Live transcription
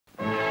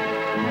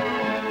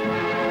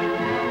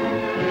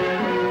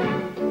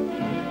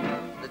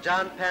The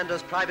giant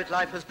panda's private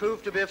life has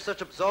proved to be of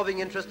such absorbing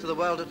interest to the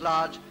world at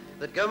large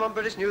that Gaumont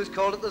British News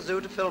called at the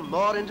zoo to film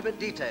more intimate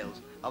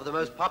details of the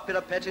most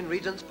popular pet in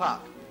Regent's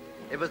Park.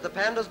 It was the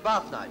panda's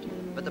bath night,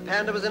 but the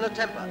panda was in a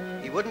temper.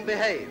 He wouldn't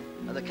behave,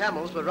 and the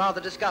camels were rather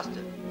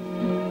disgusted.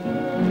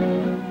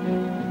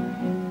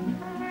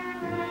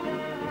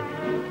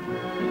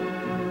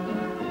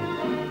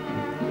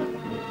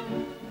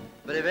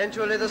 But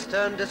eventually the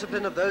stern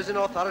discipline of those in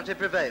authority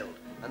prevailed,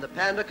 and the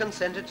panda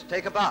consented to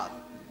take a bath,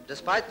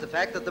 despite the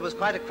fact that there was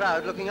quite a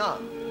crowd looking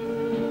on.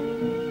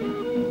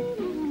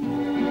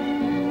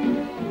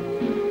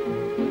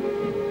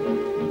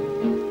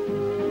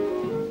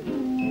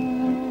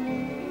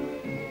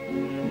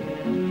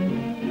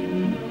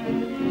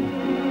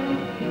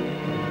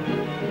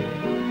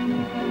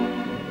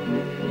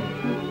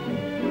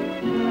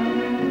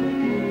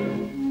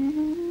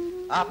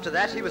 After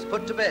that he was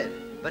put to bed,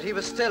 but he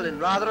was still in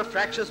rather a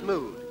fractious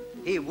mood.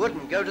 He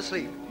wouldn't go to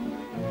sleep.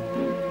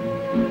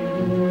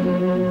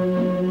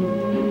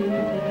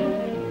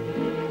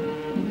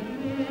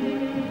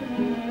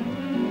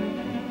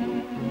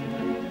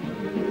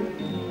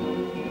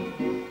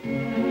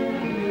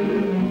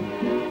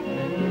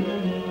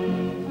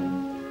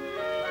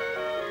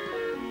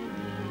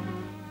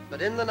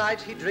 But in the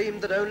night he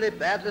dreamed that only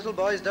bad little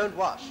boys don't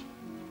wash.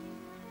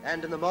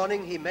 And in the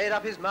morning he made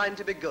up his mind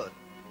to be good.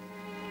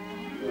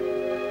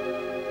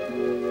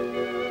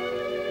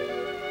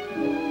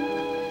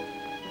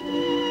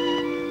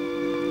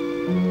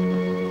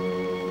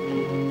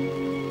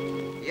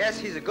 Yes,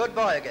 he's a good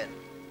boy again.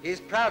 He's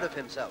proud of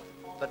himself,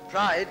 but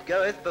pride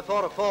goeth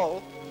before a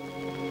fall.